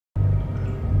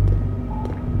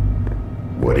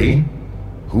Woody,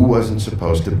 who wasn't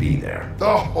supposed to be there? The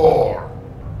whore.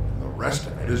 The rest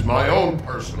of it is my own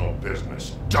personal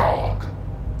business, dog.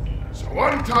 So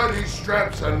untie these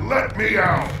straps and let me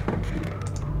out.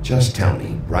 Just tell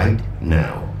me, right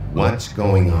now, what's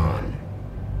going on?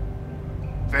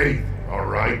 Faith, all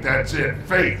right, that's it,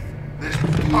 Faith. This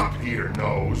pup here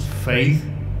knows. Faith?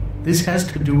 This has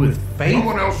to do with Faith? No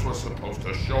one else was supposed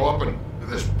to show up, and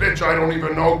this bitch I don't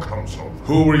even know comes over.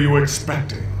 Who were you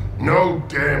expecting? No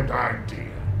damned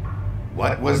idea.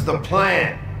 What was the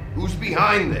plan? Who's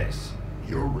behind this?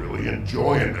 You're really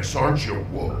enjoying this, aren't you,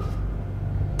 Wolf?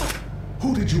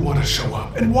 Who did you want to show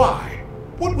up, and why?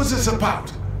 What was this about?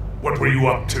 What were you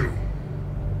up to?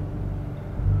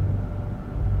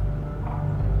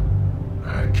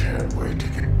 I can't wait to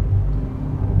get...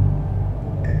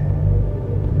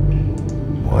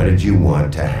 What did you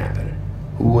want to happen?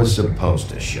 Who was supposed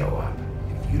to show up?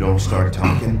 If you don't start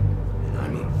talking, and I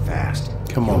mean fast,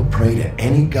 come you'll on, pray to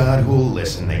any god who'll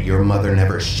listen that your mother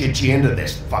never shit you into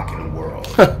this fucking world.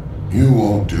 You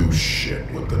won't do shit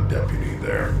with the deputy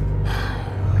there.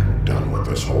 I'm done with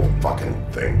this whole fucking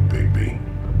thing, Bigby.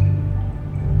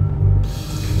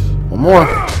 one more.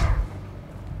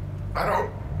 I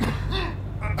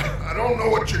don't know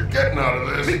what you're getting out of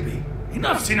this. Bigby,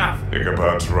 enough's enough.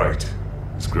 Ichabod's right.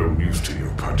 He's grown used to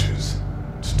your punches.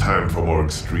 It's time for more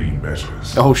extreme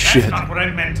measures. Oh shit. That's not what I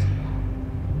meant.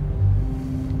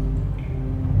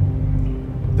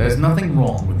 There's nothing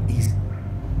wrong with easy.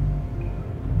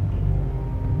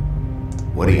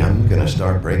 Woody, I'm gonna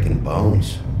start breaking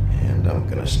bones. And I'm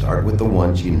gonna start with the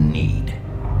ones you need.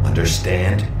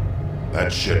 Understand?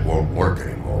 That shit won't work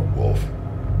anymore, Wolf.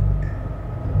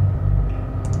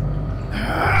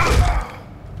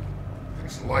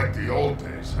 It's like the old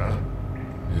days, huh?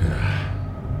 Yeah,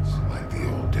 it's like the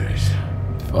old days.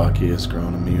 Fuck, he is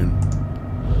grown immune.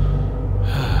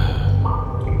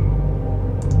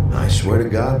 I swear to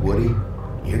God, Woody,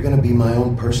 you're gonna be my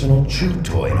own personal chew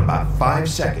toy in about 5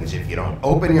 seconds if you don't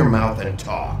open your mouth and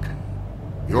talk.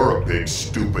 You're a big,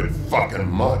 stupid fucking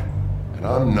mutt, and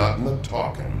I'm not in the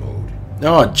talking mood.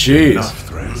 Oh, jeez. Enough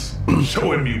threats.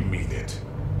 Show him you mean it.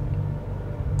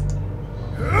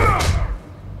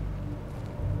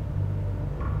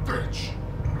 Bitch.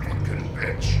 Fucking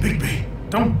bitch. Bigby,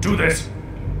 don't do this.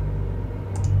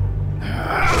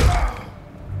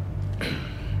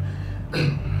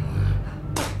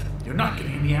 You're not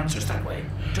getting any answers that way.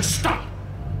 Just stop.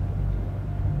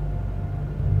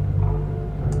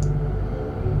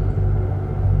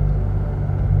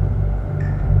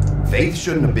 Faith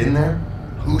shouldn't have been there?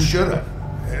 Who should have?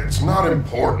 It's not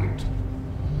important.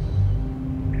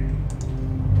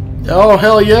 Oh,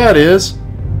 hell yeah, it is.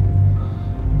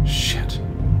 Shit.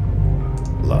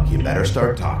 Look, you better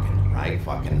start talking right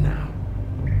fucking now.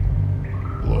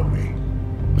 Blow me.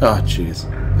 Oh, jeez.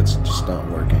 That's just not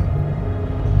working.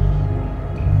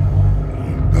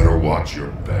 You better watch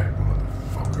your back,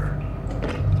 motherfucker.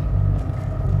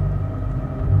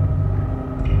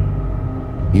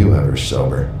 You ever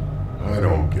sober? I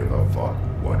don't give a fuck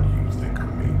what you think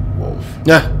of me, Wolf.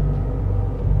 Yeah.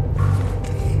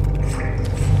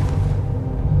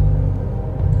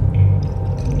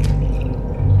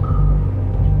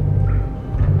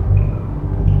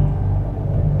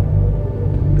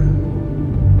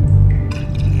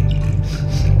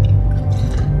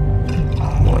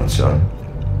 One, son.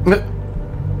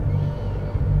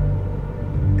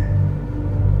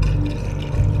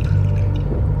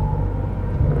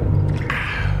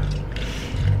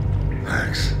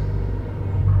 Thanks.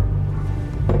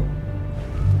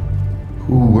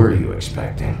 Who were you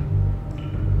expecting?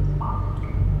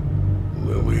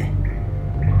 Lily.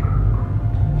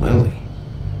 Lily.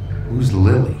 Who's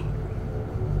Lily?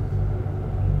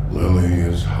 Lily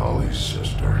is Holly's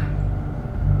sister.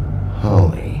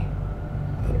 Holly.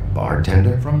 The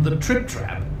bartender? From the Trip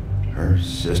Trap. Her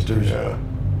sister's? Yeah.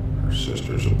 Her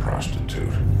sister's a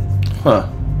prostitute. Huh.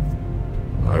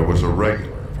 I was a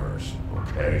regular of hers,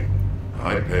 okay?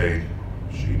 I paid,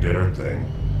 she did her thing,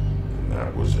 and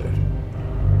that was it.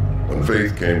 When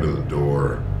Faith came to the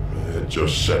door, it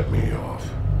just set me off.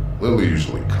 Lily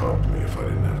usually comped me if I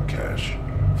didn't have cash.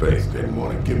 Faith didn't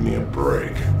want to give me a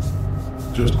break.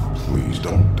 Just please,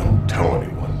 don't tell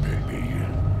anyone,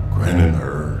 Bigby. Gwen and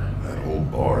her, that whole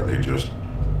bar, they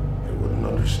wouldn't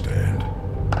understand.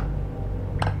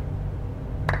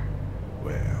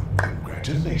 Well,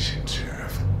 congratulations,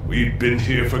 Sheriff. We've been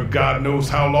here for God knows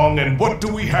how long, and what do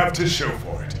we have to show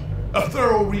for it? A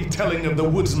thorough retelling of the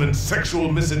woodsman's sexual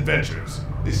misadventures.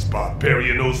 This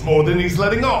barbarian knows more than he's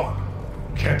letting on.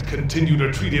 Can't continue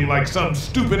to treat him like some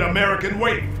stupid American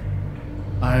waif.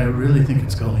 I really think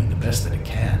it's going the best that it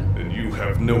can. And you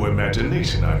have no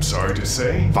imagination, I'm sorry to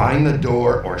say. Find the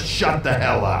door or shut the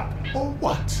hell up. Or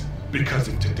what? Because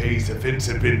if today's events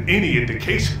have been any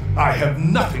indication, I have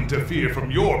nothing to fear from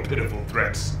your pitiful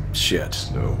threats. Shit.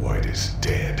 Snow White is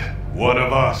dead. One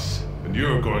of us. And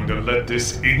you're going to let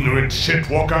this ignorant shit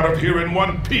walk out of here in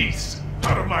one piece.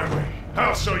 Out of my way.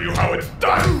 I'll show you how it's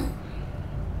done.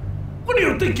 What do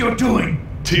you think you're doing?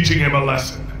 Teaching him a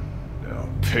lesson. Now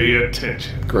pay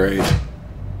attention. Great.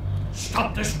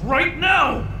 Stop this right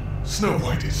now! Snow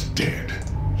White is dead.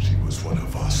 She was one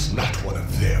of us, not one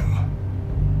of them.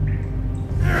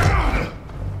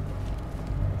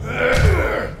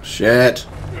 Shit.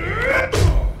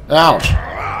 Ouch.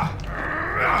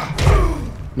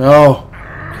 No.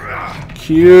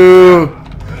 Q.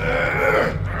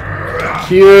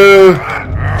 Q.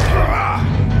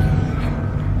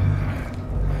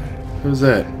 Who's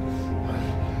that?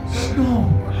 No.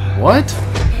 What?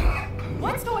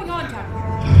 What's going on down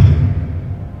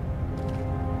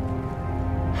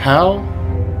here? How?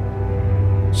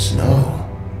 Snow.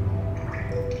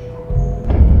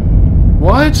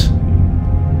 What?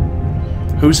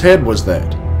 Whose head was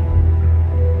that?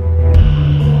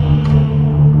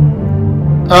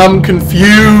 I'm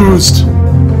confused.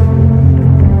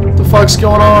 What the fuck's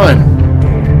going on?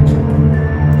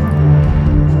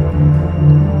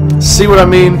 See what I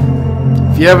mean?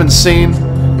 If you haven't seen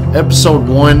episode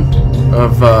 1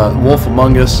 of Wolf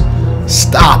Among Us,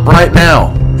 stop right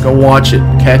now. Go watch it.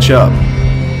 Catch up.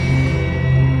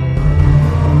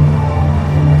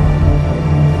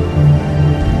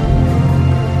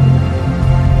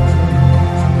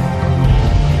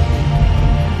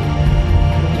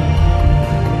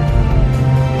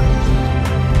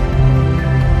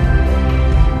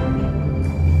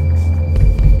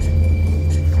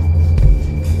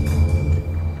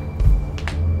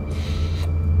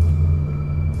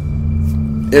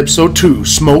 Episode 2,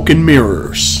 Smoke and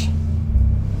Mirrors.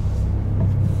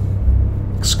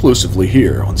 Exclusively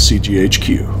here on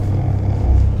CGHQ.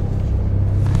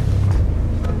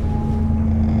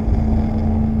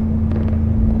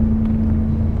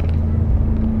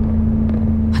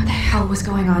 What the hell was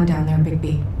going on down there,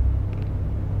 Bigby?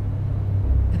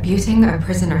 Abusing a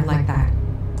prisoner like that.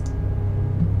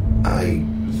 I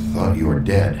thought you were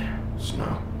dead,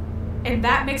 Snow. And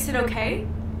that makes it okay?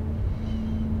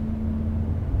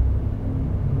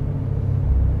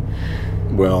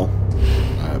 Well,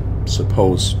 I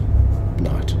suppose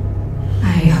not.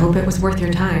 I hope it was worth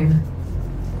your time.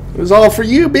 It was all for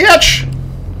you, bitch!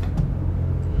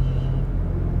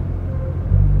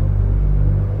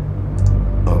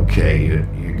 Okay,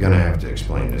 you're gonna have to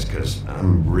explain this, because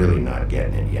I'm really not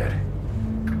getting it yet.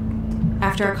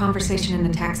 After our conversation in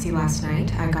the taxi last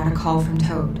night, I got a call from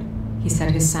Toad. He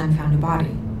said his son found a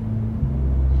body.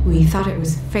 We thought it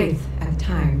was Faith at the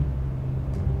time.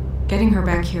 Getting her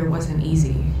back here wasn't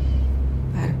easy,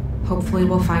 but hopefully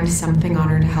we'll find something on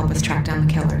her to help us track down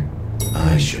the killer.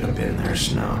 I should have been there,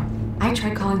 Snow. I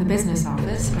tried calling the business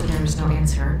office, but there was no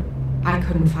answer. I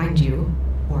couldn't find you,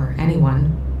 or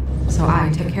anyone, so I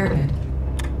took care of it.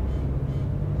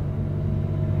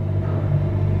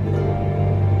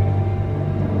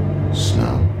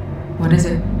 Snow, What is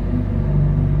it?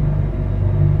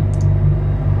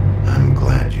 I'm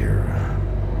glad you're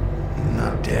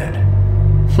not dead.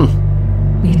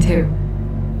 Me too.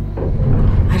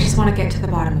 I just want to get to the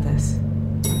bottom of this.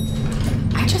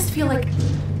 I just feel like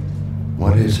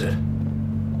What is it?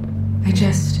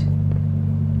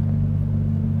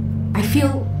 I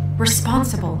feel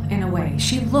responsible in a way.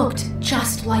 She looked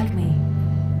just like me.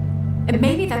 And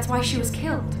maybe that's why she was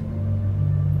killed.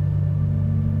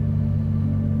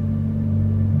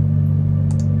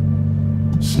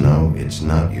 Snow, it's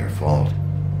not your fault.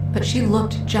 But she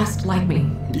looked just like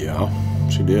me. Yeah,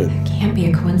 she did. It can't be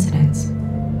a coincidence.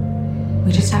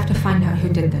 We just have to find out who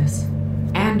did this.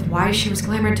 And why she was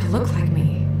glamored to look like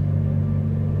me.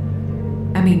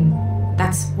 I mean,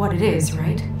 that's what it is,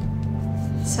 right?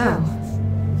 So,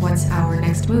 what's our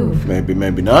next move? Maybe,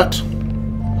 maybe not.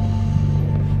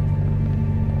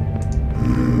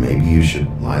 Maybe you should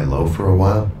lie low for a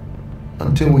while,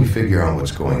 until we figure out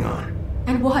what's going on.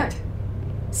 And what?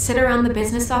 Sit around the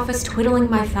business office twiddling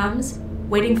my thumbs,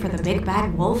 waiting for the big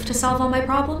bad wolf to solve all my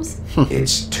problems?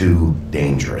 It's too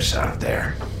dangerous out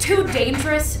there. Too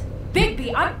dangerous?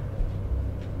 Bigby,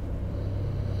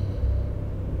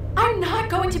 I'm not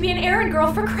going to be an errand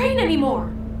girl for Crane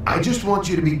anymore. I just want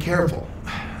you to be careful.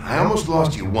 I almost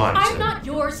lost you once. I'm not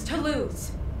yours to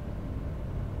lose.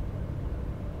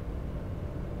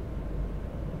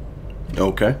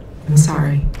 Okay. I'm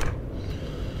sorry.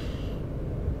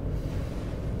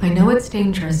 I know it's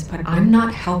dangerous, but I'm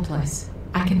not helpless.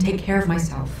 I can take care of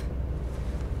myself.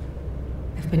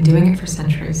 I've been doing it for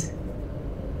centuries.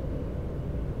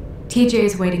 TJ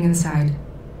is waiting inside.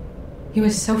 He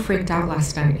was so freaked out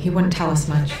last night, he wouldn't tell us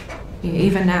much.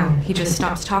 Even now, he just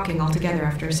stops talking altogether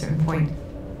after a certain point.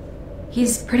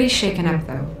 He's pretty shaken up,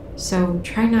 though, so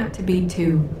try not to be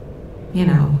too, you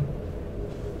know.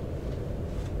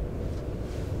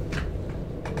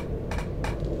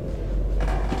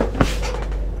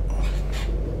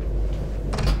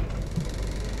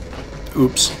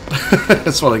 Oops.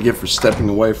 That's what I get for stepping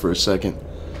away for a second.